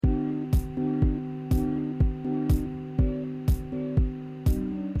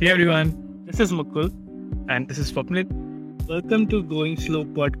Hey everyone, this is Mukul and this is Swapnil. Welcome to Going Slow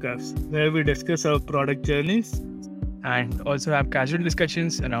podcast, where we discuss our product journeys and also have casual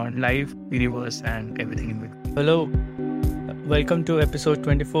discussions around life, universe, and everything in between. Hello, welcome to episode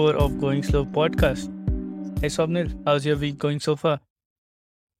 24 of Going Slow podcast. Hey Swapnil, how's your week going so far?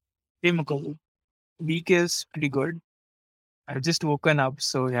 Hey Mukul, week is pretty good. I've just woken up,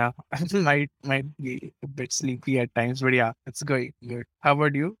 so yeah, I might be a bit sleepy at times, but yeah, it's going good. How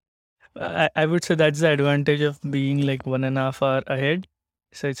about you? I would say that's the advantage of being like 1.5 hour ahead.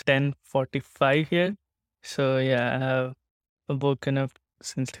 So it's 10:45 here. So yeah, I have woken up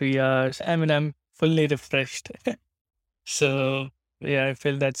since 3 hours. I mean, I'm fully refreshed. So yeah, I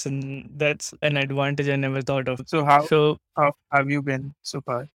feel that's an advantage I never thought of. So how So how have you been so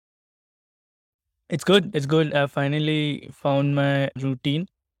far? it's good. It's good. I finally found my routine.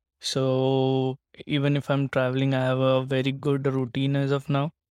 So even if I'm traveling, I have a very good routine as of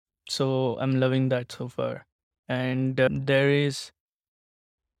now. So I'm loving that so far. And there is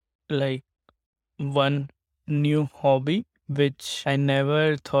like one new hobby which I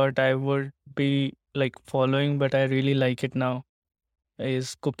never thought I would be like following, but I really like it now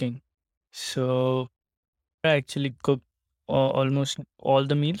is cooking. So I actually cook almost all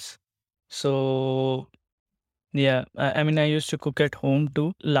the meals. So yeah, I mean, I used to cook at home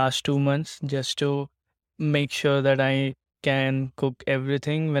too last 2 months just to make sure that I can cook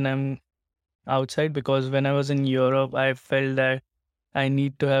everything when I'm outside because when I was in Europe, I felt that I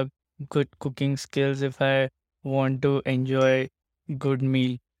need to have good cooking skills if I want to enjoy good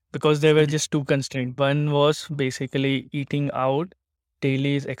meal because there were Mhm. just two constraints. One was basically eating out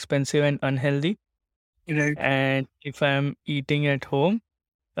daily is expensive and unhealthy, Right. and if I'm eating at home,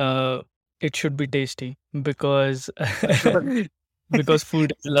 uh, it should be tasty because For sure. because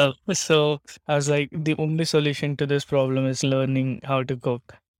food is love. So I was like, the only solution to this problem is learning how to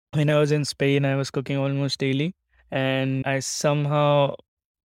cook. When I was in Spain, I was cooking almost daily, and I somehow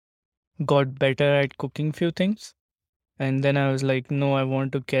got better at cooking few things. And then I was like, no, I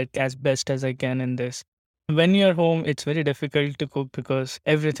want to get as best as I can in this. When you're home, it's very difficult to cook because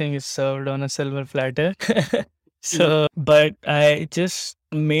everything is served on a silver platter. Yep. So, but I just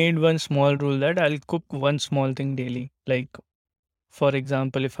made one small rule that I'll cook one small thing daily. Like, for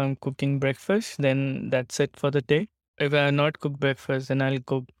example, if I'm cooking breakfast, then that's it for the day. If I have not cooked breakfast, then I'll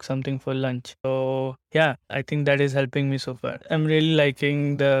cook something for lunch. So, yeah, I think that is helping me so far. I'm really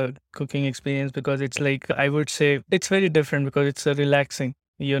liking the cooking experience because it's like, I would say it's very different because it's a relaxing.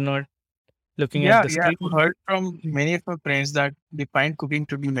 You're not looking at Yeah, the yeah. screen. I've heard from many of my friends that they find cooking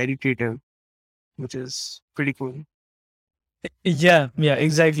to be meditative, which is pretty cool. Yeah,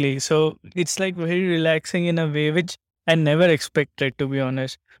 exactly. So it's like very relaxing in a way which I never expected, to be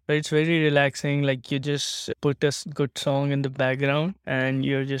honest. But it's very relaxing. Like you just put a good song in the background and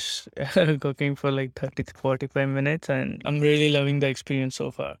you're just cooking for like 30 to 45 minutes. And I'm really loving the experience so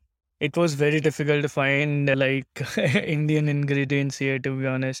far. It was very difficult to find like Indian ingredients here, to be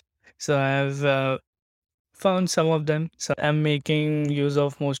honest. So I have found some of them. So I'm making use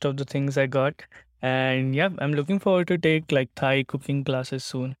of most of the things I got. And yeah, I'm looking forward to take like Thai cooking classes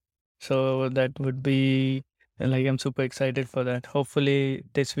soon. So that would be like I'm super excited for that. Hopefully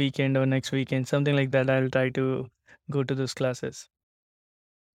this weekend or next weekend, something like that, I'll try to go to those classes.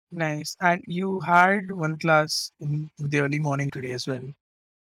 Nice. And you had one class in the early morning today as well.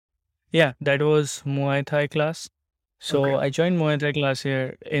 Yeah, that was Muay Thai class. So Okay. I joined Muay Thai class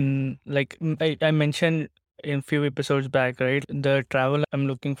here in like I mentioned in few episodes back, right? The travel I'm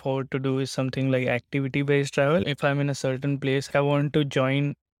looking forward to do is something like activity based travel. If I'm in a certain place, I want to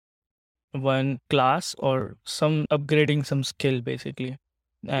join one class or some upgrading some skill basically.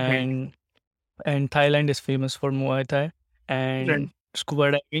 Right. And Thailand is famous for Muay Thai Right. and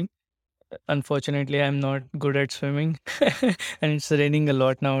scuba diving. Unfortunately, I'm not good at swimming, and it's raining a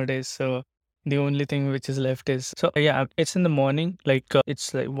lot nowadays. So the only thing which is left is so yeah, it's in the morning. Like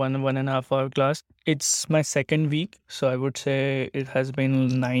it's like 1.5 hour class. It's my second week, so I would say it has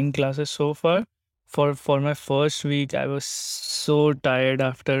been 9 classes so far. For my first week, I was so tired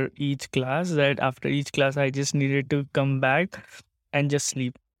after each class that after each class, I just needed to come back and just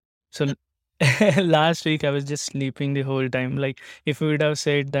sleep. So last week I was just sleeping the whole time. Like if we would have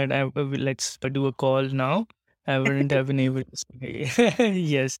said that let's do a call now, I wouldn't have been able to sleep.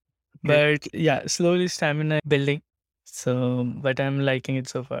 Yes, Okay. but yeah, slowly stamina building. So, but I'm liking it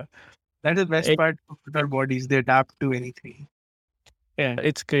so far. That's the best part of our bodies. They adapt to anything. Yeah,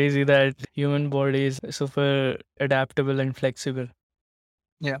 it's crazy that human body is super adaptable and flexible.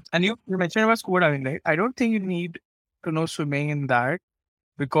 Yeah. And you mentioned about scuba diving, right? I don't think you need to know swimming in that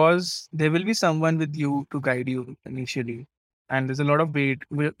because there will be someone with you to guide you initially. and there's a lot of weight.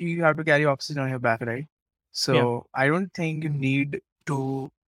 You have to carry oxygen on your back, right? Yeah. So I don't think you need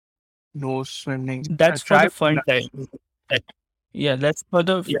to know swimming. That's for Try the to fun learn. dive. Yeah, that's for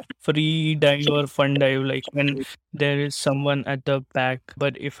the Yeah. free dive or fun dive, like when there is someone at the back.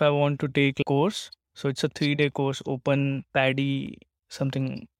 But if I want to take course, so it's a 3-day course, open PADI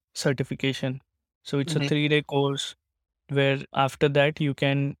something certification. So it's a Mhm. 3-day course where after that you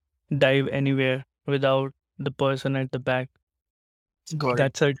can dive anywhere without the person at the back. Got it.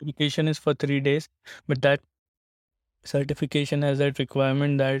 That certification is for 3 days, but that certification has that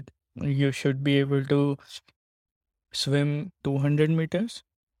requirement that you should be able to swim 200 meters,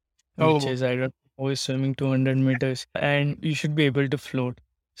 which Oh, is I don't know who is swimming 200 meters, and you should be able to float.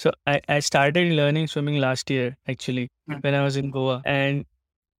 So I started learning swimming last year actually mm. when I was in Goa, and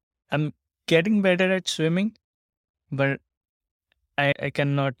I'm getting better at swimming, but I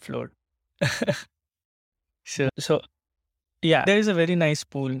cannot float. So yeah, there is a very nice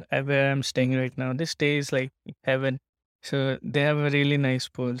pool where I'm staying right now. This stay is like heaven. So they have a really nice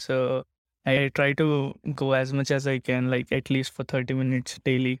pool. So I try to go as much as I can, like at least for 30 minutes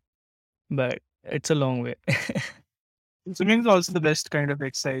daily, but it's a long way. Swimming is also the best kind of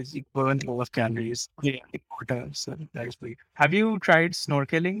exercise. You burn a lot of calories Yeah. in water. So that is great. Have you tried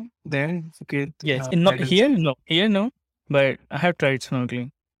snorkeling there in Phuket? Yes. That is. Here no, but I have tried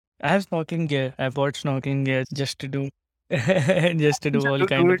snorkeling. I have snorkeling gear. I bought snorkeling gear just to do, just to do all Do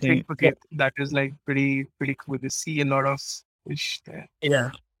kind of it in things. Phuket. That is like pretty cool. You see a lot of fish there.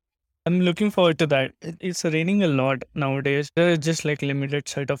 Yeah. I'm looking forward to that. It's raining a lot nowadays. There is just like limited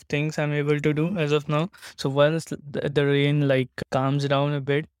set of things I'm able to do as of now. So once the rain like calms down a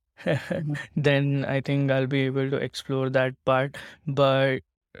bit, Mhm. then I think I'll be able to explore that part. But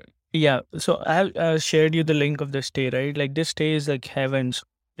yeah, so I shared you the link of the stay, right? Like this stay is like heavens.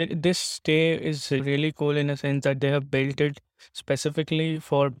 This stay is really cool in a sense that they have built it specifically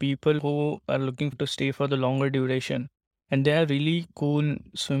for people who are looking to stay for the longer duration. And they have really cool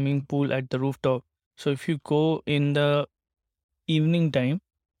swimming pool at the rooftop. So if you go in the evening time,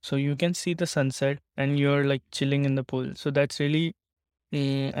 so you can see the sunset and you're like chilling in the pool. So that's really,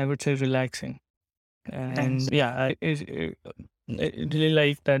 I would say, relaxing. And Nice. yeah, I really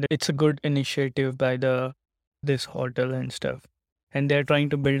like that. It's a good initiative by the this hotel and stuff, and they're trying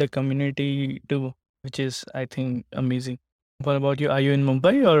to build a community too, which is I think amazing. What about you? Are you in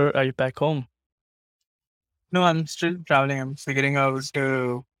Mumbai or are you back home? No, I'm still traveling. I'm figuring out.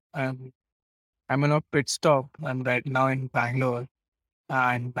 I'm I'm on a pit stop. I'm right now in Bangalore,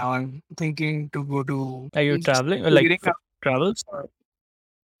 and now I'm thinking to go to. Are you I'm just traveling or like figuring for out. travels?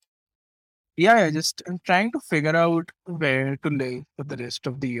 Yeah, just I'm trying to figure out where to live for the rest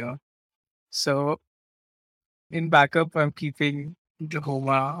of the year. So in backup, I'm keeping the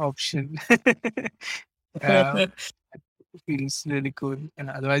Homa option. uh, Feels really cool. And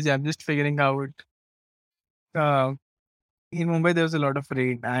otherwise, yeah, I'm just figuring out. Uh, in Mumbai, there was a lot of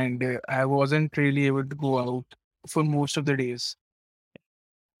rain, and I wasn't really able to go out for most of the days.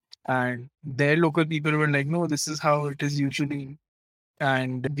 And their local people were like, "No, this is how it is usually."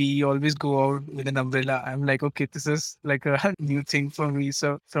 And we always go out with an umbrella. I'm like, okay, this is like a new thing for me.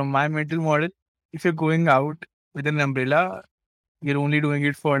 So from my mental model, if you're going out with an umbrella, you're only doing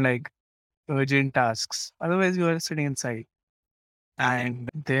it for like urgent tasks. Otherwise, you are sitting inside. And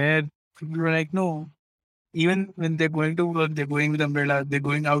there, people were like, no. Even when they're going to work, they're going with umbrella. They're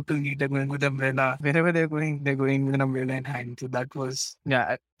going out to eat, they're going with umbrella. Wherever they're going with an umbrella in hand. So that was,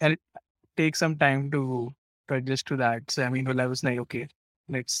 yeah, and it takes some time to adjust to that. So I mean, well, I was like, okay,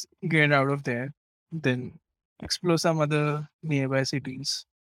 let's get out of there, then explore some other nearby cities,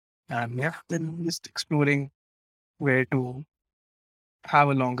 and yeah, then just exploring where to have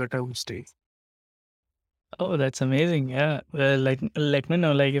a longer term stay. Oh, that's amazing. Yeah. Well, like let me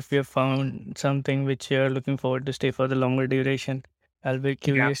know like if you found something which you're looking forward to stay for the longer duration. I'll be Yeah.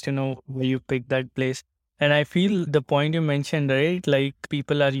 curious to know where you picked that place. And I feel the point you mentioned, right? Like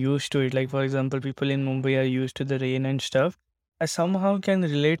people are used to it. Like for example, people in Mumbai are used to the rain and stuff. I somehow can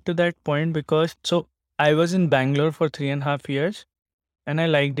relate to that point because so I was in Bangalore for 3.5 years and I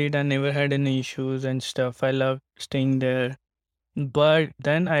liked it. I never had any issues and stuff. I loved staying there. But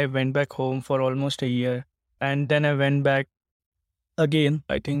then I went back home for almost a year. And then I went back again,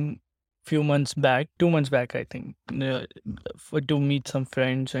 I think few months back, 2 months back, I think, for to meet some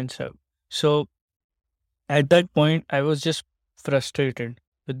friends and stuff. So at that point, I was just frustrated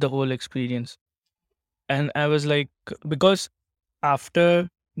with the whole experience. And I was like, because after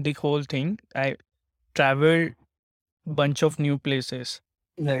the whole thing, I traveled bunch of new places.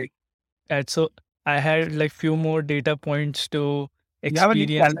 Like And so I had like few more data points to you have a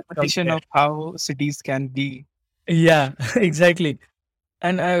experience out calculation there. of how cities can be. Yeah, exactly.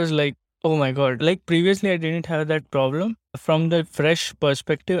 And I was like, oh my God. Like previously, I didn't have that problem. From the fresh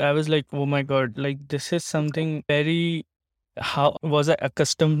perspective, I was like, oh my God, like this is something very, how was I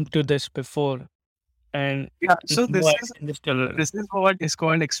accustomed to this before? And Yeah. So now I can just tell her. this is what is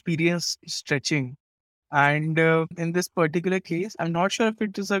called experience stretching. And in this particular case, I'm not sure if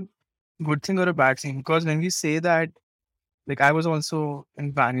it is a good thing or a bad thing, because when we say that, like I was also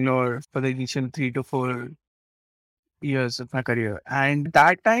in Bangalore for the initial 3 to 4 years of my career, and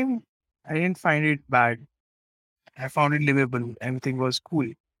that time I didn't find it bad. I found it livable. Everything was cool.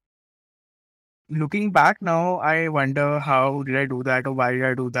 Looking back now, I wonder how did I do that or why did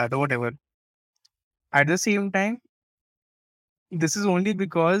I do that or whatever. At the same time, this is only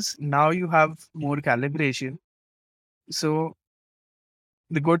because now you have more calibration. So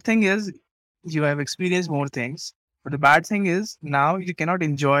the good thing is you have experienced more things. But the bad thing is now you cannot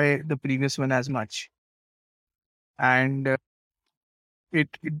enjoy the previous one as much. And it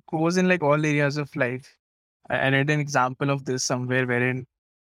goes in like all areas of life. I read an example of this somewhere wherein,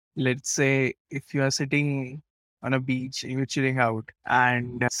 let's say, if you are sitting on a beach and you're chilling out,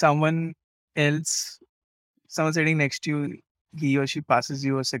 and else, someone sitting next to you, he or she passes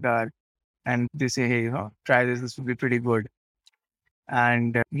you a cigar and they say, hey, try this, this will be pretty good.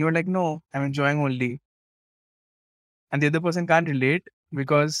 And you're like, no, I'm enjoying only. And the other person can't relate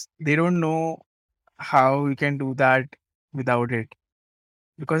because they don't know how you can do that without it,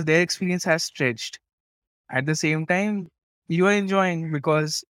 because their experience has stretched. At the same time, you are enjoying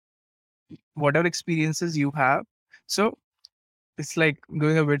because whatever experiences you have. So it's like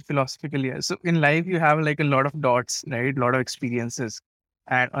going a bit philosophical here. So in life, you have like a lot of dots, right? A lot of experiences.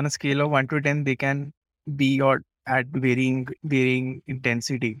 And on a scale of 1 to 10, they can be or at varying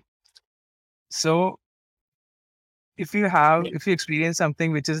intensity. So if you experience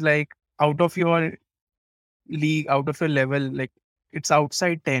something which is like out of your league, out of your level, like it's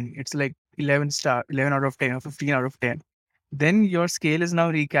outside 10, it's like 11 out of 10 or 15 out of 10, then your scale is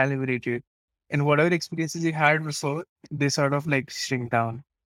now recalibrated. And whatever experiences you had before, they sort of like shrink down.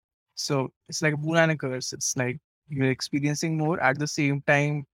 So it's like a boon and a curse. It's like you're experiencing more at the same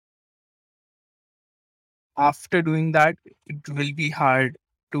time. After doing that, it will be hard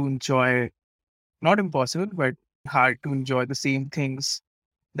to enjoy, not impossible, but hard to enjoy the same things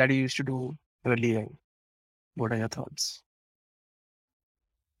that you used to do earlier. What are your thoughts?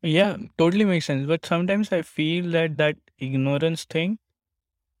 Yeah, totally makes sense. But sometimes I feel that that ignorance thing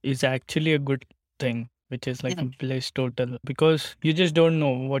is actually a good thing, which is like bliss total, because you just don't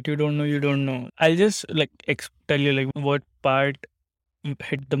know what you don't know. You don't know. I'll just like tell you like what part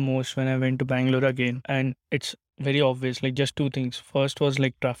hit the most when I went to Bangalore again, and it's very obvious. Like just two things. First was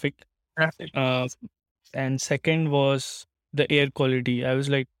like traffic, Traffic. uh, and second was the air quality. I was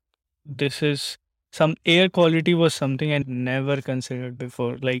like, this is some air quality was something I never considered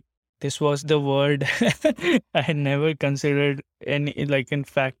before. Like this was the word I had never considered any like in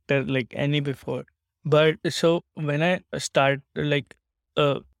factor like any before. But so when I started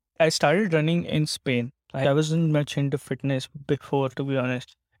running in Spain. I wasn't much into fitness before, to be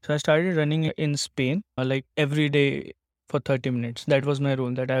honest. So I started running in Spain like every day for 30 minutes. That was my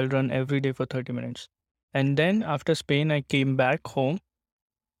rule, that I'll run every day for 30 minutes. And then after Spain I came back home,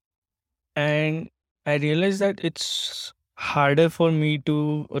 and I realized that it's harder for me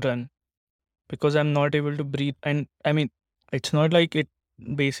to run because I'm not able to breathe. And I mean, it's not like it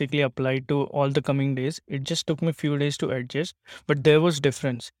basically applied to all the coming days. It just took me few days to adjust, but there was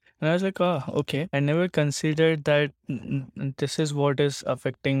difference. And I was like, oh, okay. I never considered that this is what is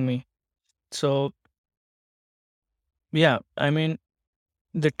affecting me. So yeah, I mean,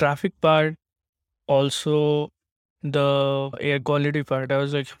 the traffic part, also the air quality part. I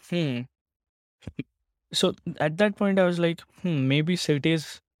was like, So at that point, I was like, maybe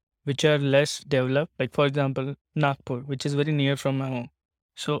cities which are less developed, like for example, Nagpur, which is very near from my home.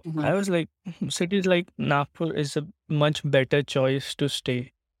 So I was like, cities like Nagpur is a much better choice to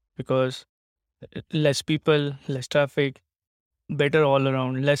stay because less people, less traffic, better all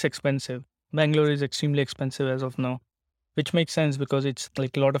around, less expensive. Bangalore is extremely expensive as of now, which makes sense because it's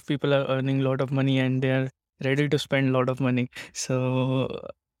like a lot of people are earning a lot of money and they're ready to spend a lot of money. So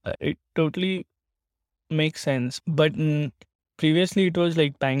it totally makes sense. But previously, it was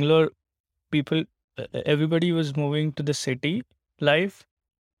like Bangalore people, everybody was moving to the city life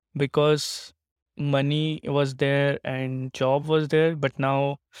because money was there and job was there. But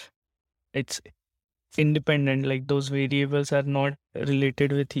now it's independent, like those variables are not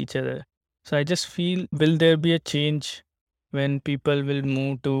related with each other. So I just feel, will there be a change when people will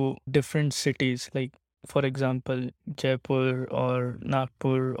move to different cities, like for example, Jaipur or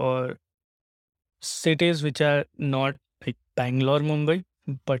Nagpur or cities which are not like Bangalore, Mumbai,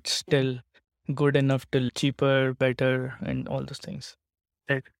 but still good enough to cheaper, better, and all those things.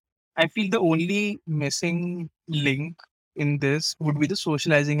 Right. I feel the only missing link in this would be the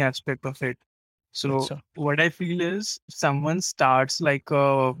socializing aspect of it. That's So so. what I feel is someone starts like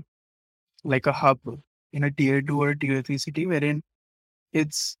a hub in a tier two or tier three city wherein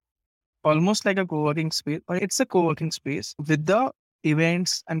it's almost like a co-working space, or it's a co-working space with the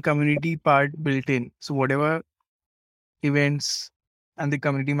events and community part built in. So whatever events and the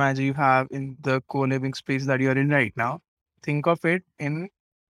community manager you have in the co-living space that you're in right now, think of it in,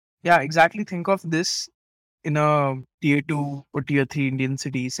 yeah, exactly. Think of this in a tier two or tier three Indian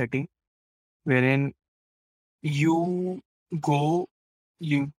city setting, wherein you go,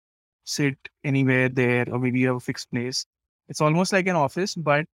 you sit anywhere there, or maybe you have a fixed place. It's almost like an office,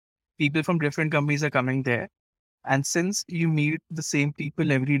 but people from different companies are coming there. And since you meet the same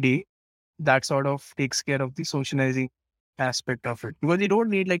people every day, that sort of takes care of the socializing aspect of it. Because you don't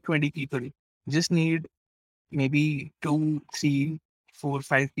need like 20 people. You just need maybe two, three, four,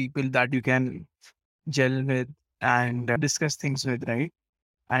 five people that you can gel with and discuss things with, right?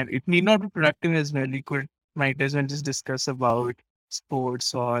 And it need not be productive as well. You could might as well just discuss about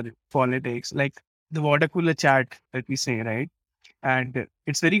sports or politics, like the water cooler chat that we say, right? And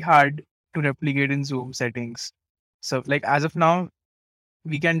it's very hard to replicate in Zoom settings. So, like as of now,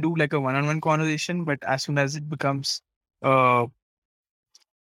 we can do like a one-on-one conversation, but as soon as it becomes a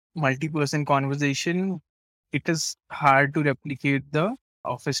multi-person conversation, it is hard to replicate the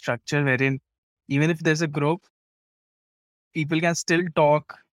office structure wherein even if there's a group, people can still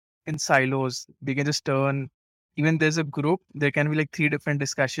talk in silos. They can just turn, even there's a group, there can be like three different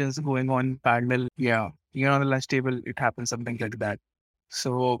discussions going on in parallel. Yeah. Even on the lunch table, it happens something like that.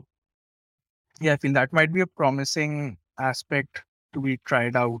 So yeah, I feel that might be a promising aspect to be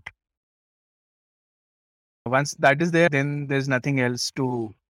tried out. Once that is there, then there's nothing else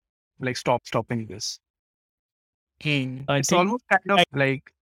to like stopping this. I It's think almost kind of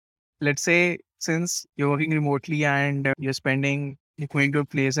like, let's say, since you're working remotely and you're going to a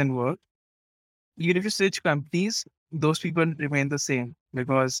place and work, even if you switch companies, those people remain the same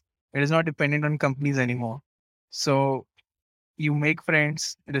because it is not dependent on companies anymore. So you make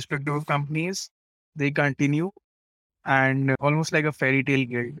friends irrespective of companies, they continue, and almost like a fairy tale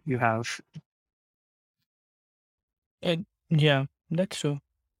guild you have. yeah, that's true.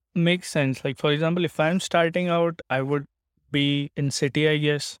 Makes sense. Like for example, if I'm starting out, I would be in city, I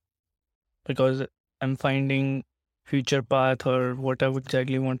guess, because I'm finding future path or what I would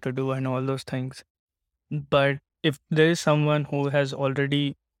exactly want to do and all those things. But if there is someone who has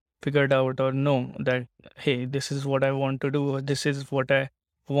already figured out or know that, hey, this is what I want to do, or this is what I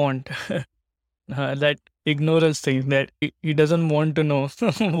want, that ignorance thing that he doesn't want to know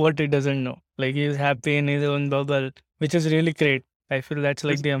what he doesn't know. Like he's happy in his own bubble, which is really great. I feel that's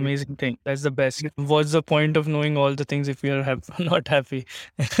like This- the amazing thing. That's the best. What's the point of knowing all the things if you're not happy?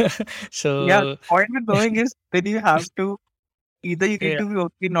 Yeah, the So point with knowing is then you have to either you need yeah, to be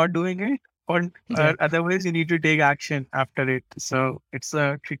okay not doing it, or yeah, otherwise you need to take action after it. So it's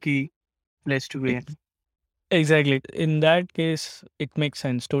a tricky place to be e- in. exactly. In that case, it makes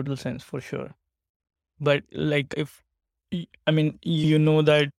sense, total sense for sure. But like if I mean you know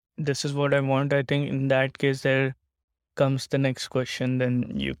that this is what I want, I think in that case there comes the next question.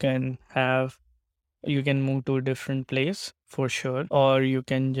 Then you can move to a different place for sure, or you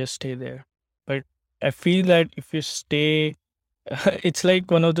can just stay there. But I feel that if you stay, it's like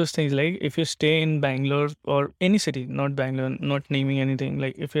one of those things. Like if you stay in Bangalore or any city, not Bangalore, not naming anything.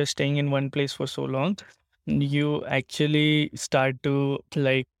 Like if you're staying in one place for so long, you actually start to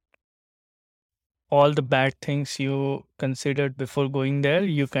like all the bad things you considered before going there,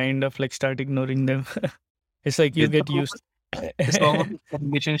 you kind of like start ignoring them. It's like you It's get almost, used. it's almost a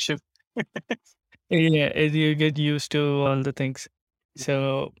relationship. Yeah, you get used to all the things.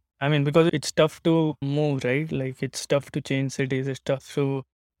 So I mean, because it's tough to move, right? Like it's tough to change cities. It's tough to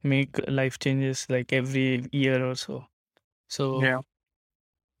make life changes like every year or so. So Yeah,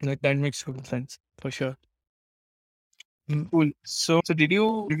 that makes total sense for sure. Mm, cool. So did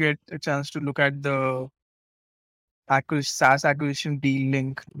you get a chance to look at the SaaS acquisition deal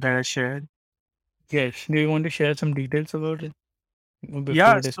link that I shared? yes. Do you want to share some details about it Yeah,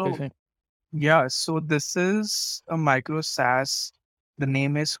 before discussing? so this is a micro SaaS. The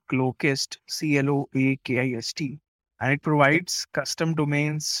name is Cloakist, Cloakist, and it provides custom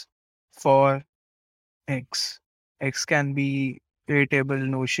domains for X. X can be Airtable,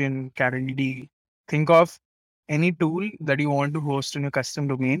 Notion, Calendly. Think of any tool that you want to host in a custom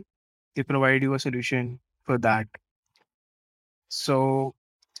domain. They provide you a solution for that. So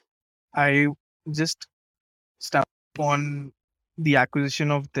I just stumbled on the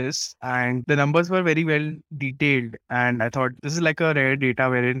acquisition of this, and the numbers were very well detailed. And I thought this is like a rare data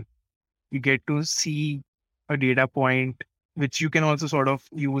wherein you get to see a data point which you can also sort of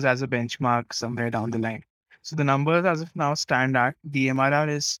use as a benchmark somewhere down the line. So the numbers as of now stand at the MRR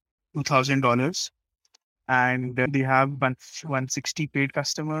is $2,000, and they have 160 paid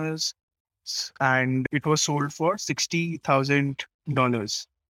customers, and it was sold for $60,000.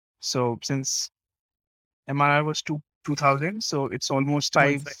 So since MRR was 2,000, so it's almost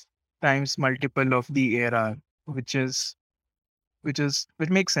five times multiple of the ARR, which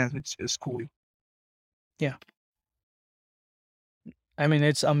makes sense, which is cool. Yeah. I mean,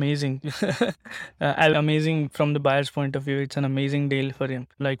 it's amazing. Amazing from the buyer's point of view. It's an amazing deal for him,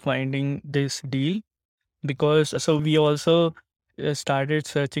 like finding this deal. Because so we also started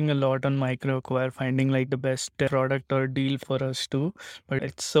searching a lot on microacquire, finding like the best product or deal for us too. But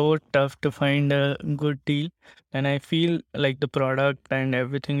it's so tough to find a good deal. And I feel like the product and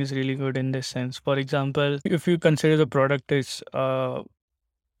everything is really good in this sense. For example, if you consider the product is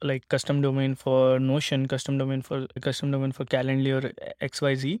like custom domain for Notion, custom domain for Calendly or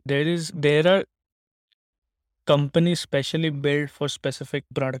XYZ, there are companies specially built for specific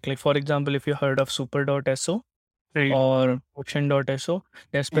product. Like for example, if you heard of super.so Right. or Ocean.so,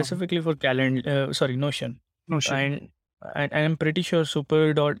 they're Mhm. specifically for Notion. Notion. And I'm pretty sure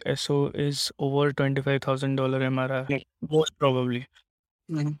super.so is over $25,000 MRR, Yeah. most probably.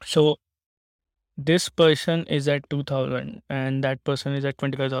 Mhm. So this person is at 2,000 and that person is at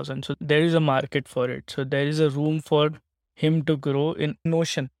 25,000. So there is a market for it. So there is a room for him to grow in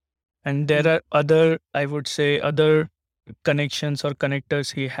Notion. And there are other, I would say, other connections or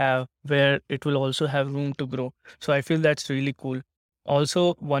connectors he have where it will also have room to grow. So I feel that's really cool.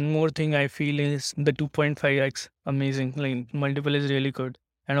 Also, one more thing I feel is the 2.5x amazing. Like multiple is really good.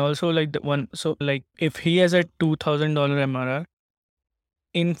 And also like the one, so like if he has a $2,000 MRR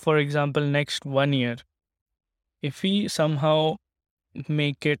in, for example, next 1 year, if we somehow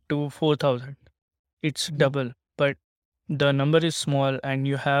make it to 4,000, it's double. But the number is small and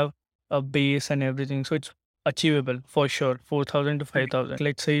you have a base and everything. So it's achievable for sure. 4,000 to 5,000.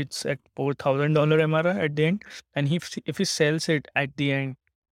 Let's say it's at $4,000 MRR at the end. And if he sells it at the end,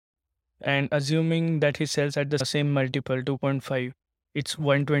 and assuming that he sells at the same multiple, 2.5, it's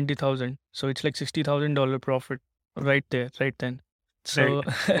 120,000. So it's like $60,000 profit right there, right then. Right. So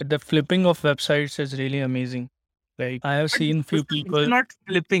the flipping of websites is really amazing. Like I have But seen few this is people. not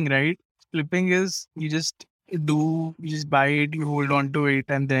flipping, right? Flipping is you just buy it, you hold on to it,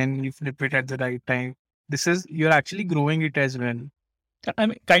 and then you flip it at the right time. This is you're actually growing it as well. I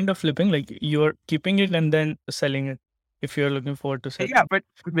mean, kind of flipping, like you're keeping it and then selling it if you're looking forward to sell. Yeah, but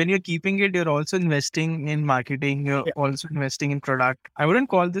when you're keeping it, you're also investing in marketing. You're Yeah, also investing in product. I wouldn't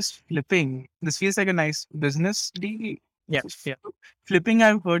call this flipping. This feels like a nice business deal. yeah, yeah, Flipping,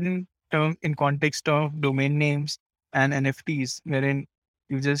 I've heard in context of domain names and NFTs, wherein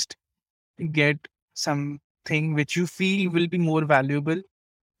you just get something which you feel will be more valuable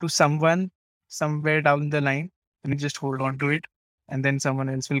to someone somewhere down the line, and you just hold on to it, and then someone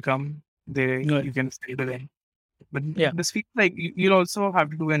else will come. There, right, you can stay to them. But yeah, this feels like you'll also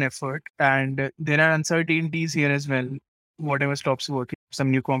have to do an effort, and there are uncertainties here as well. Whatever stops working,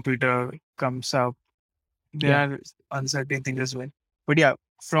 some new computer comes up, there yeah, are uncertain things as well. But yeah,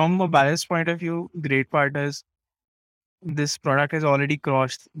 from a buyer's point of view, great part is this product has already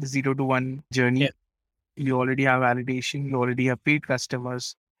crossed the 0 to 1 yeah. journey. You already have validation, you already have paid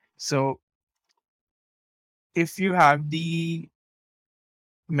customers. So if you have the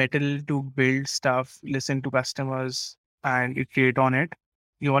metal to build stuff, listen to customers, and iterate on it,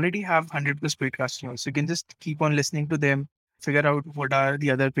 you already have 100 plus paid customers. So you can just keep on listening to them, figure out what are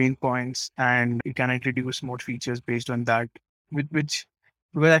the other pain points, and you can introduce more features based on that. Which,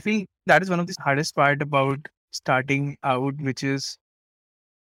 because I feel that is one of the hardest part about starting out, which is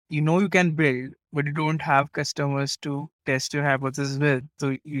you can build, but you don't have customers to test your hypothesis with.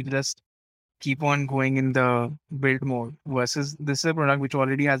 So you just keep on going in the build mode versus this is a product which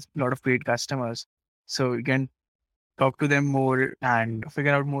already has a lot of paid customers. So you can talk to them more and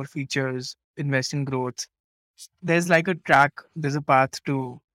figure out more features, invest in growth. There's like a track, there's a path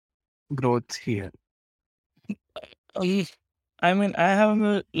to growth here. Um, I mean, I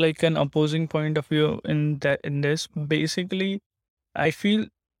have like an opposing point of view in that in this. Basically, I feel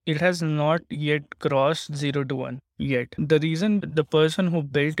it has not yet crossed 0 to 1 yet. The reason the person who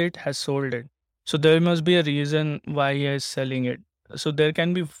built it has sold it. So there must be a reason why he is selling it. So there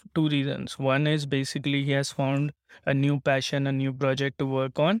can be two reasons. One is basically he has found a new passion, a new project to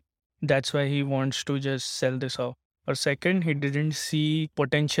work on. That's why he wants to just sell this off. or second, he didn't see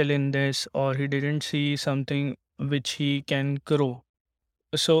potential in this, or he didn't see something which he can grow.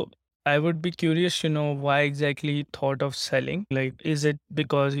 So I would be curious to know why exactly he thought of selling. Like, is it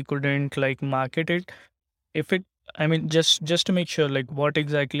because he couldn't like market it? If it, I mean, just to make sure, like, what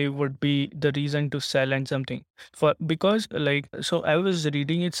exactly would be the reason to sell and something for, because like, so I was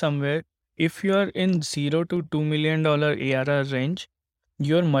reading it somewhere. If you are in $0 to $2 million ARR range,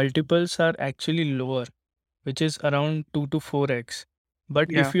 your multiples are actually lower, which is around 2 to 4x.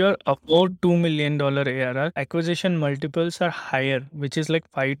 But Yeah. if you're above $2 million ARR, acquisition multiples are higher, which is like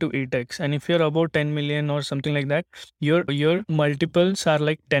 5 to 8x. And if you're above 10 million or something like that, your multiples are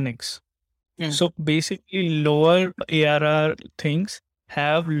like 10x. Mm. So basically, lower ARR things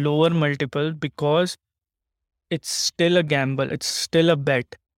have lower multiple because it's still a gamble. It's still a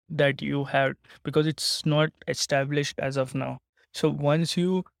bet that you have because it's not established as of now. So once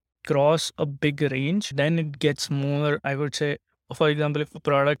you cross a big range, then it gets more, I would say, for example, if a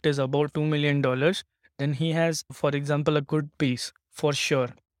product is about $2 million, then he has, for example, a good piece for sure.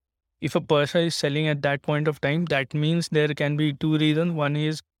 If a person is selling at that point of time, that means there can be two reasons. One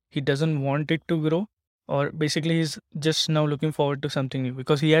is he doesn't want it to grow, or basically he's just now looking forward to something new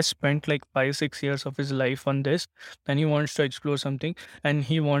because he has spent like 5 6 years of his life on this, and he wants to explore something, and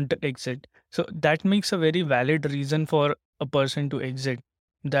he want to exit. So that makes a very valid reason for a person to exit,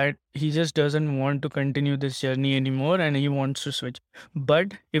 that he just doesn't want to continue this journey anymore and he wants to switch.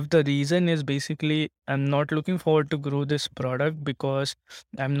 But if the reason is basically, I'm not looking forward to grow this product because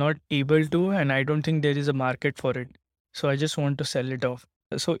I'm not able to, and I don't think there is a market for it. So I just want to sell it off.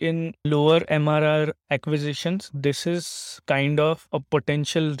 So in lower MRR acquisitions, this is kind of a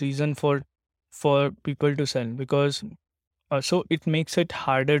potential reason for people to sell, because so it makes it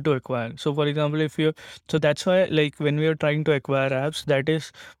harder to acquire. So for example, if you, so that's why like when we are trying to acquire apps, that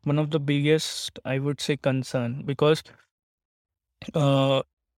is one of the biggest, I would say, concern, because uh,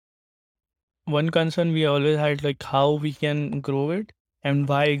 one concern we always had, like how we can grow it and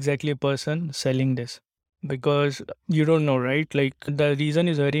why exactly a person selling this, because you don't know, right? Like the reason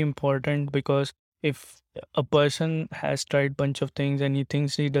is very important, because if a person has tried bunch of things and he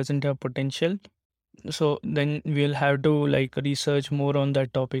thinks he doesn't have potential, so then we'll have to like research more on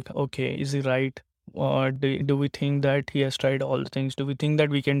that topic. Okay, is he right? Or do we think that he has tried all the things? Do we think that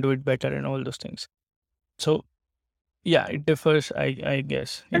we can do it better and all those things? So yeah, it differs, I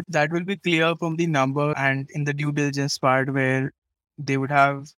guess. That will be clear from the number and in the due diligence part where they would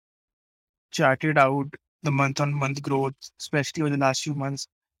have charted out the month on month growth, especially over the last few months,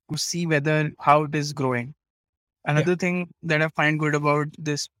 to see whether how it is growing. Yeah, Another thing that I find good about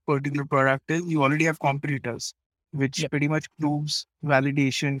this particular product is you already have competitors, which yeah, pretty much proves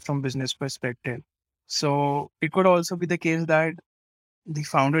validation from business perspective. So it could also be the case that the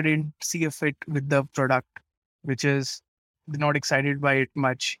founder didn't see a fit with the product, which is they're not excited by it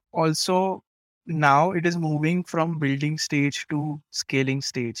much. Also, now it is moving from building stage to scaling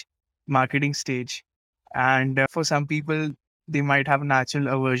stage, marketing stage. And for some people, they might have a natural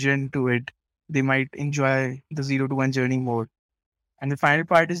aversion to it. They might enjoy the 0 to 1 journey more. And the final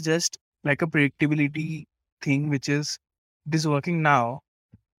part is just like a predictability thing, which is it is working now,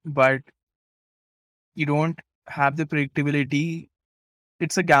 but you don't have the predictability.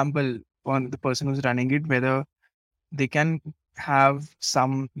 It's a gamble on the person who's running it whether they can have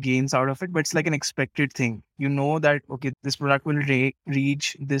some gains out of it, but it's like an expected thing. You know that okay, this product will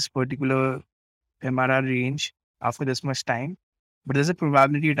reach this particular MRR range after this much time, but there's a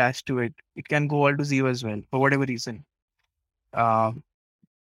probability attached to it. It can go all to zero as well for whatever reason. Um,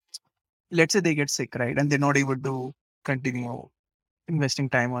 let's say they get sick, right, and they're not able to continue investing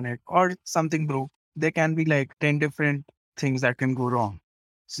time on it, or something broke. There can be like 10 different things that can go wrong.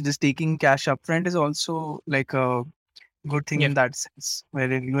 So just taking cash upfront is also like a good thing yeah, in that sense,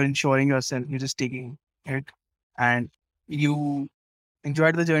 wherein you're insuring yourself, you're just taking it, and you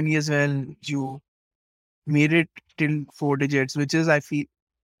enjoyed the journey as well. You made it till 4 digits, which is, I feel,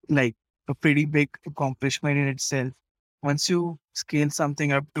 like a pretty big accomplishment in itself. Once you scale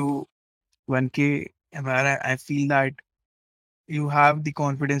something up to 1K MRI, I feel that you have the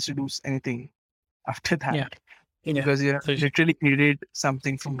confidence to do anything after that yeah, yeah, because you for sure. literally created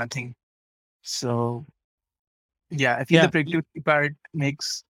something from nothing. So yeah, I feel the Yeah, productivity part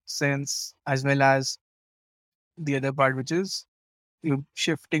makes sense as well as the other part, which is you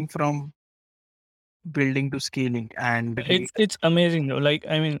shifting from building to scaling. And it's amazing though. Like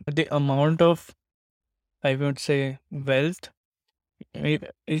I mean, the amount of, I would say, wealth it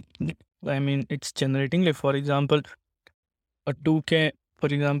I mean it's generating. Like for example, a 2K. For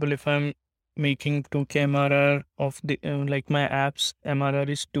example, if I'm making 2K MRR of the like my app's MRR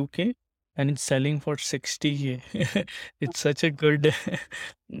is 2K, and it's selling for 60K. It's such a good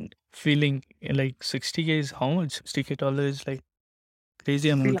feeling. Like 60K is how much? $60K is like crazy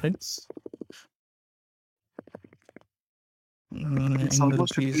amount, right? 50 lakhs. It's In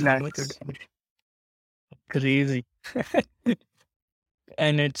almost 50 rupees, how much would lakhs. it be? Crazy.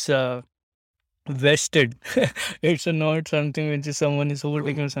 And it's vested. It's not something which is someone is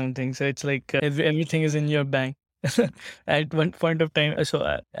holding or something. So it's like everything is in your bank. At one point of time.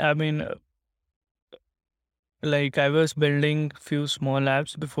 So I mean, like I was building few small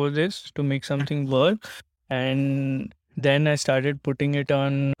apps before this to make something work, and then I started putting it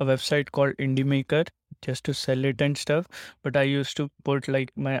on a website called Indie Maker just to sell it and stuff. But I used to put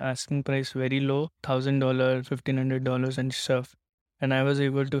like my asking price very low, $1,000, $1,500 and stuff. And I was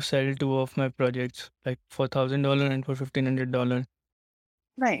able to sell two of my projects like for $1,000 and for $1,500.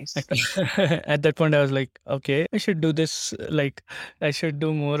 Nice. At that point, I was like, okay, I should do this. Like, I should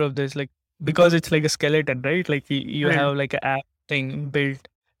do more of this. Like, because it's like a skeleton, right? Like, you Right. have like an app thing built,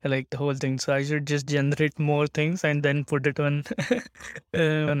 like the whole thing. So I should just generate more things and then put it on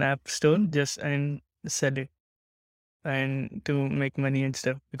on App Store, just and sell it and to make money and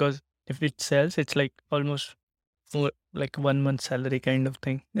stuff. Because if it sells, it's like almost more like 1 month salary kind of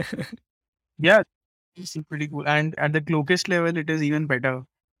thing. Yeah, it's pretty cool. And at the lowest level, it is even better.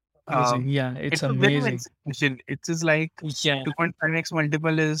 Amazing. Um, Yeah, it's it's a very amazing. situation. It is like Yeah. 2.5x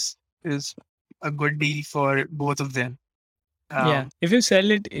multiple is a good deal for both of them. Yeah, Um, if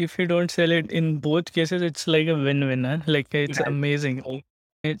you don't sell it in both cases, it's like a win-win. Huh? Like it's right. amazing.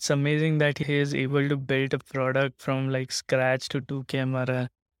 It's amazing that he is able to build a product from like scratch to two camera.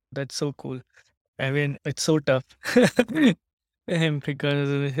 That's so cool. I mean, it's so tough. Because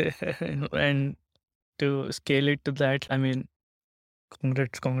and to scale it to that, I mean,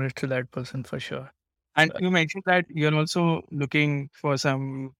 congrats to that person for sure. And Uh, you mentioned that you're also looking for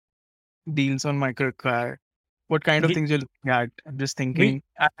some deals on microcar. What kind of We things you're looking at? I'm just we thinking.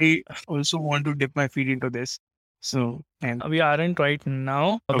 I also want to dip my feet into this. So, and we aren't right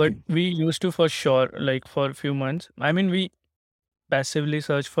now, but okay. we used to for sure, like for a few months. I mean, we passively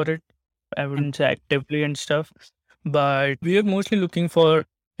search for it. I wouldn't say actively and stuff, but we are mostly looking for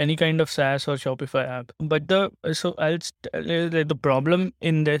any kind of SaaS or Shopify app. But tell you that the problem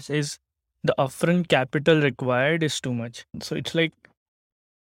in this is the upfront capital required is too much. So it's like,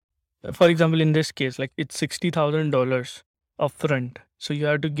 for example, in this case, like it's $60,000 upfront. So you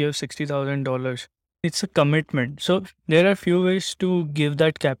have to give $60,000. It's a commitment. So there are few ways to give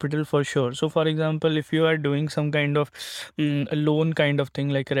that capital for sure. So for example, if you are doing some kind of a loan kind of thing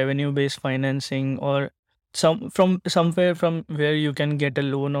like revenue based financing or somewhere from where you can get a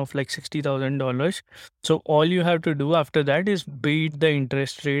loan of like $60,000. So all you have to do after that is beat the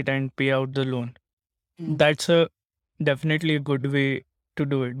interest rate and pay out the loan. That's a definitely a good way to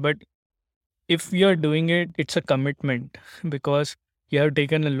do it. But if you're doing it, it's a commitment because you have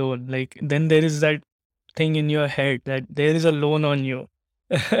taken a loan. Like then there is that thing in your head that there is a loan on you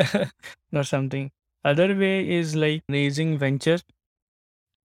or something. Other way is like raising venture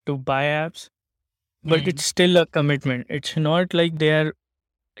to buy apps, but Mm. it's still a commitment. It's not like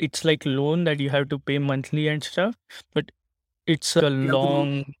it's like loan that you have to pay monthly and stuff, but it's a You have to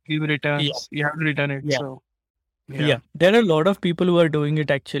long, give yeah, returns. You have to return it. yeah, So, yeah. yeah. There are a lot of people who are doing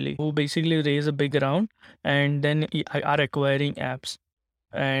it actually, who basically raise a big round and then are acquiring apps,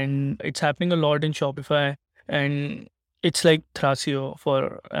 and it's happening a lot in Shopify, and it's like Thrasio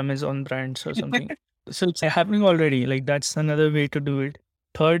for Amazon brands or something. So it's happening already. Like that's another way to do it.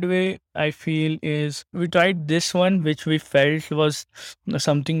 Third way I feel is we tried this one, which we felt was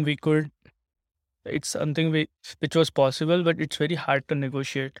something we could. It's something which was possible, but it's very hard to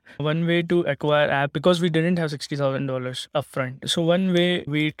negotiate. One way to acquire app because we didn't have $60,000 upfront. So one way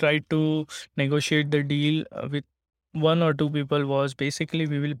we tried to negotiate the deal with one or two people was basically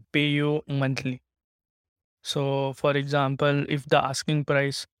we will pay you monthly. So for example, if the asking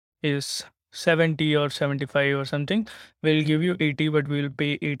price is 70 or 75 or something, we'll give you 80, but we'll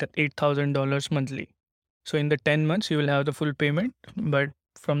pay $8,000 monthly. So in the 10 months, you will have the full payment, but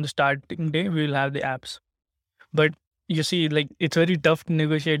from the starting day, we will have the apps. But you see, like it's very tough to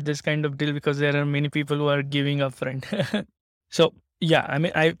negotiate this kind of deal because there are many people who are giving upfront. So yeah, I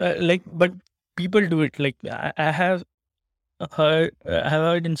mean, but people do it. Like I have I have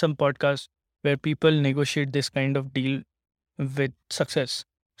heard in some podcasts where people negotiate this kind of deal with success.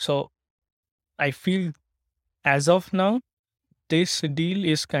 So I feel as of now, this deal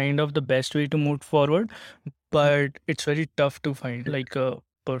is kind of the best way to move forward, but it's very tough to find like a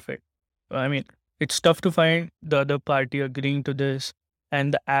perfect. I mean, it's tough to find the other party agreeing to this,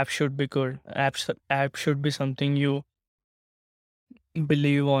 and the app should be good. App should be something you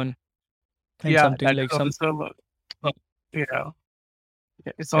believe on. and Yeah, something that like is some also, yeah,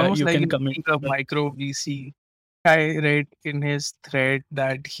 it's almost you like can in commit. think of micro VC. I read in his thread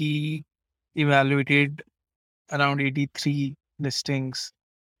that he evaluated around 83 listings,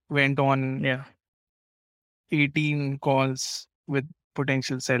 went on Yeah, 18 calls with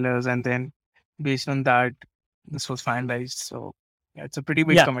potential sellers, and then based on that, this was finalized. So yeah, it's a pretty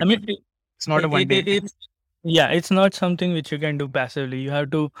big yeah. I mean, commitment. It's not a one day thing. it's yeah, it's not something which you can do passively. You have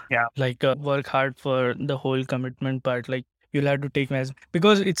to Yeah. like work hard for the whole commitment part. Like you'll have to take as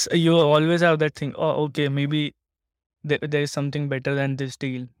because it's you always have that thing. Oh, okay, maybe there is something better than this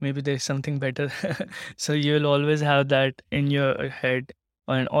deal. Maybe there's something better. So you'll always have that in your head.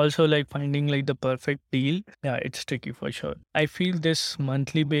 And also like finding like the perfect deal. Yeah, it's tricky for sure. I feel this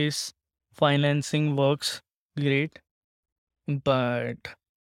monthly base financing works great, but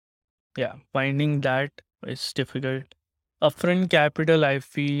yeah, finding that is difficult. Upfront capital, I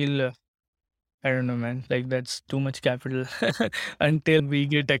feel, I don't know, man. Like that's too much capital. Until we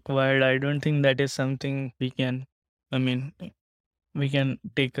get acquired, I don't think that is something we can. I mean, we can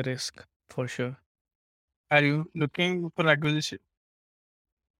take a risk for sure. Are you looking for acquisition?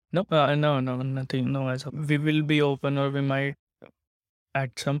 No, no, nothing. No, as of, we will be open, or we might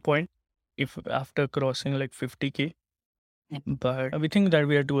at some point if after crossing like 50K. But we think that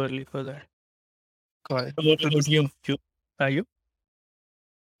we are too early for that. Got it. What So about this you? Are you?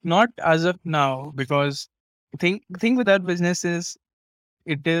 not as of now, because the thing with that business is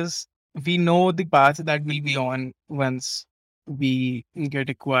it is we know the path that we'll be on once we get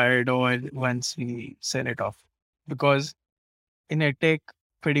acquired or once we sell it off. Because in edtech,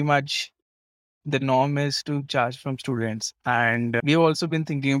 pretty much the norm is to charge from students. And we've also been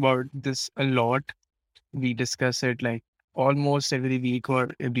thinking about this a lot. We discuss it like almost every week or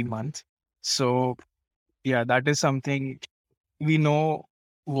every month. So yeah, that is something we know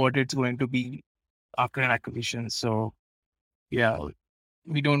what it's going to be after an acquisition. So yeah,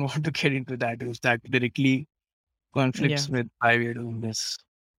 we don't want to get into that because that directly Yeah, conflicts with why we're doing this.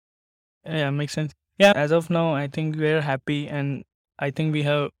 yeah, makes sense. Yeah, as of now, I think we're happy, and I think we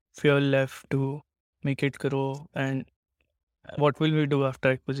have fuel left to make it grow. And what will we do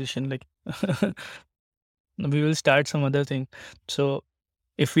after acquisition? Like, we will start some other thing. So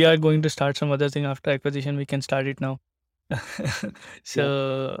if we are going to start some other thing after acquisition, we can start it now. Yeah.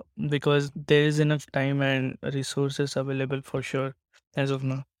 So because there is enough time and resources available for sure as of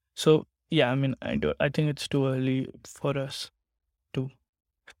now. So yeah, I mean, I think it's too early for us to.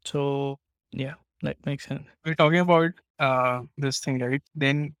 So yeah, that makes sense. We're talking about this thing, right?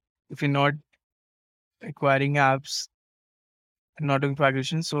 Then if you're not acquiring apps and not doing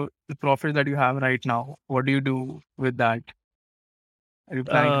acquisition, so the profit that you have right now, what do you do with that? Are you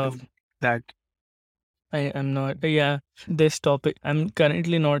planning to Uh, do that? I am not. Yeah, this topic. I'm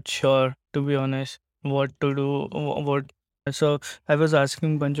currently not sure, to be honest, what to do. What. So I was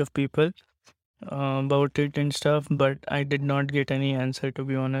asking bunch of people about it and stuff, but I did not get any answer, to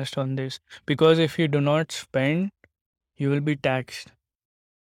be honest, on this. Because if you do not spend, you will be taxed.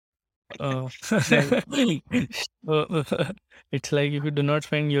 Uh, Right. so, it's like if you do not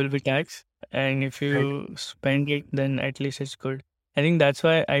spend, you will be taxed, and if Right. you spend it, then at least it's good. I think that's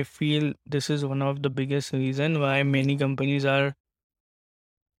why I feel this is one of the biggest reason why many companies are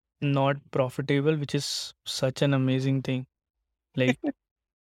not profitable, which is such an amazing thing. Like,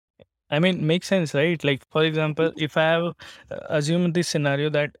 I mean, makes sense, right? Like, for example, if I have assume this scenario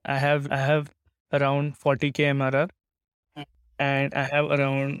that I have around 40K MRR and I have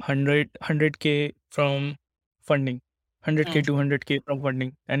around 100K from funding, 100K, Mm. 200K from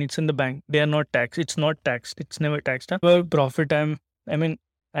funding, and it's in the bank. They are not taxed. It's not taxed. It's never taxed. Huh? Well, profit. I mean,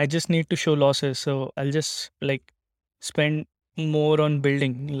 I just need to show losses, so I'll just like spend more on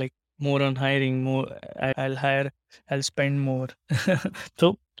building, like more on hiring, more. I'll hire. I'll spend more.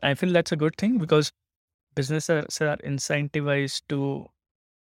 So I feel that's a good thing because businesses are incentivized to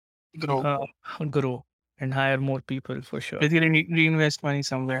Grow. uh, grow and hire more people for sure. Basically, reinvest money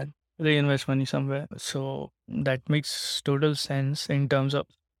somewhere. Reinvest money somewhere. So that makes total sense in terms of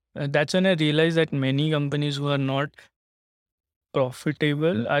that's when I realized that many companies who are not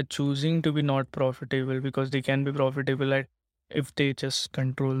profitable are choosing to be not profitable because they can be profitable at if they just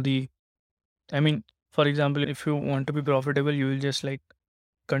control the. I mean, for example, if you want to be profitable, you will just like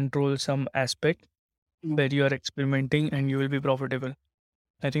control some aspect Mm. where you are experimenting and you will be profitable.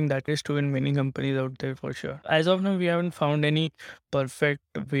 I think that is true in many companies out there for sure. As of now, we haven't found any perfect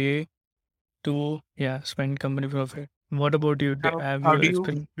way to spend company profit. What about you? Have How you do you?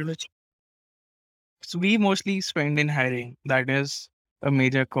 experimented with? So we mostly spend in hiring. That is a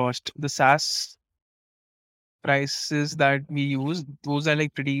major cost. The SaaS prices that we use, those are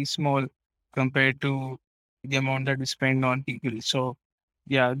like pretty small. compared to the amount that we spend on people. So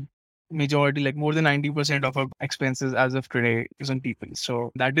yeah, majority, like more than 90% of our expenses as of today is on people.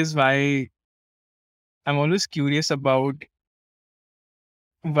 So that is why I'm always curious about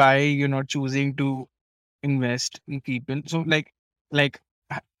why you're not choosing to invest in people. So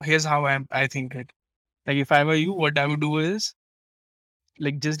here's how I think it. Like if I were you, what I would do is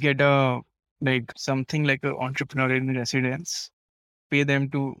like just get a like something like an entrepreneur in residence, pay them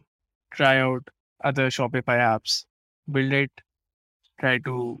to try out other Shopify apps, build it, try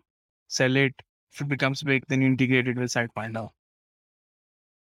to sell it. If it becomes big, then you integrate it with SiteFinder.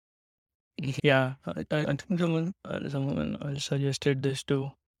 Yeah, I think someone else suggested this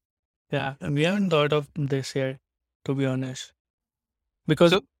too. Yeah, we haven't thought of this yet, to be honest,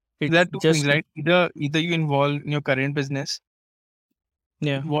 because So there it's are two things, just right? Either you involve in your current business.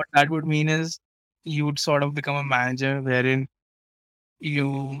 yeah, What that would mean is you would sort of become a manager wherein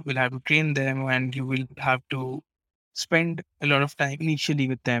you will have to train them and you will have to spend a lot of time initially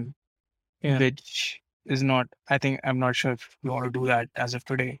with them, yeah, which is not, I think, I'm not sure if you want to do that as of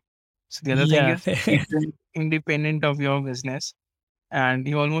today. So the other thing yeah, is keep them independent of your business and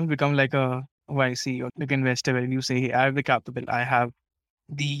you almost become like a YC or like investor where you say, hey, I have the capital, I have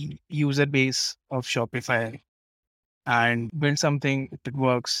the user base of Shopify and build something. If it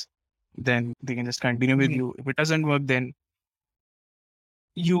works, then they can just continue with Mhm. you. If it doesn't work, then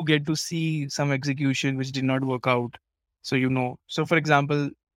you get to see some execution which did not work out. So, you know, so for example,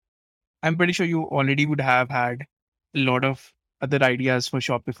 I'm pretty sure you already would have had a lot of other ideas for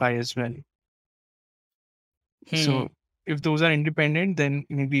Shopify as well. Hmm. So if those are independent, then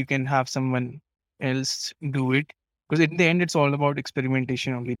maybe you can have someone else do it. Because in the end, it's all about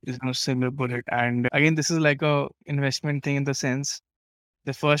experimentation only. There's no silver bullet. And again, this is like a investment thing in the sense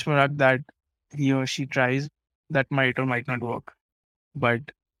the first product that he or she tries that might or might not work. But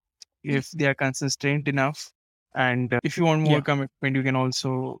if they are consistent enough and if you want more Yeah, commitment, you can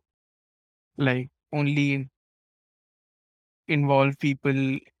also like only involve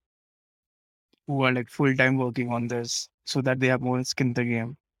people who are like full time working on this so that they have more skin in the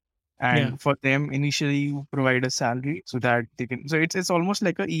game. yeah, And for them, initially you provide a salary so that they can. So it's almost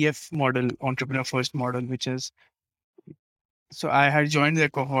like a EF model, entrepreneur first model, which is so I had joined their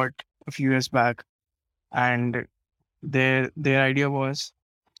cohort a few years back, and their idea was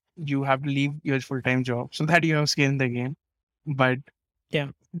you have to leave your full time job so that you have skin in the game, but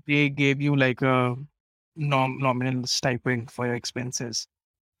yeah, they gave you like a nominal stipend for your expenses,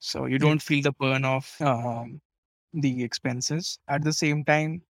 so you yeah, don't feel the burn of the expenses. At the same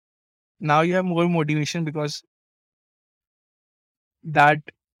time, now you have more motivation because that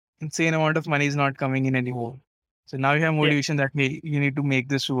insane amount of money is not coming in anymore. So now you have yeah, motivation that hey, you need to make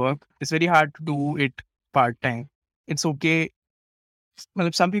this work. It's very hard to do it part time. It's okay.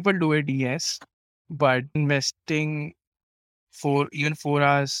 Well, some people do it, yes, but investing for even 4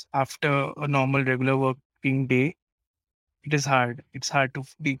 hours after a normal regular working day, it is hard. It's hard to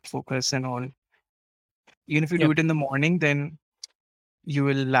deep focus and all. Even if you yeah. do it in the morning, then you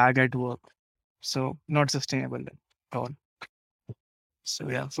will lag at work. So not sustainable at all. So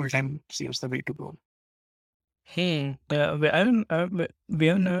yeah, full time seems the way to go. Hmm. Yeah, we haven't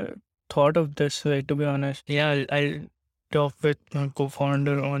thought of this way, to be honest. Yeah, I'll talk with my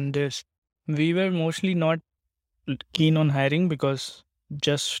co-founder on this. We were mostly not keen on hiring because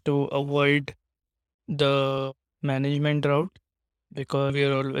just to avoid the management route, because we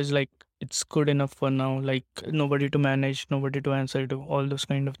are always like it's good enough for now, like nobody to manage, nobody to answer to, all those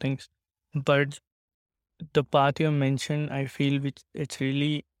kind of things. But the path you mentioned, I feel which it's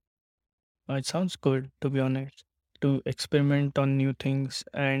really it sounds good, to be honest, to experiment on new things,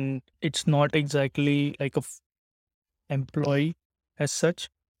 and it's not exactly like employee as such.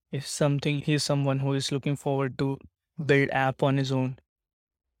 It's something he's someone who is looking forward to build app on his own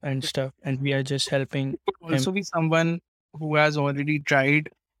and stuff, and we are just helping Could him. also be someone who has already tried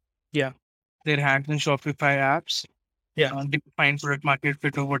Yeah, their hands in Shopify apps, yeah, didn't find product market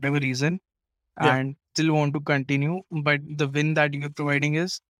fit for whatever reason, yeah, and still want to continue. But the win that you're providing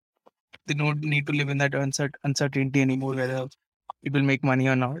is they don't need to live in that uncertainty anymore, whether it will make money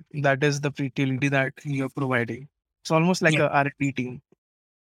or not. That is the utility that you're providing. It's almost like yeah. a R&D team.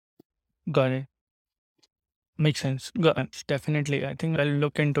 Got it. Makes sense. Got it. Definitely. I think I'll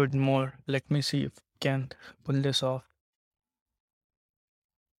look into it more. Let me see if I can pull this off.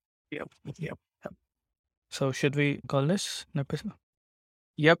 Yep. Yep. So should we call this an episode?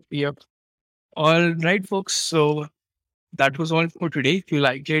 Yep. All right, folks. So that was all for today. If you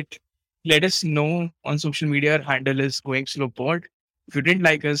liked it, let us know on social media. Our handle is Going Slow Pod. If you didn't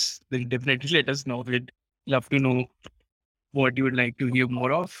like us, then definitely let us know. We'd love to know what you would like to hear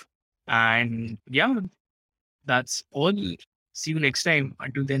more of. And yeah, that's all. See you next time.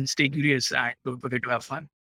 Until then, stay curious and don't forget to have fun.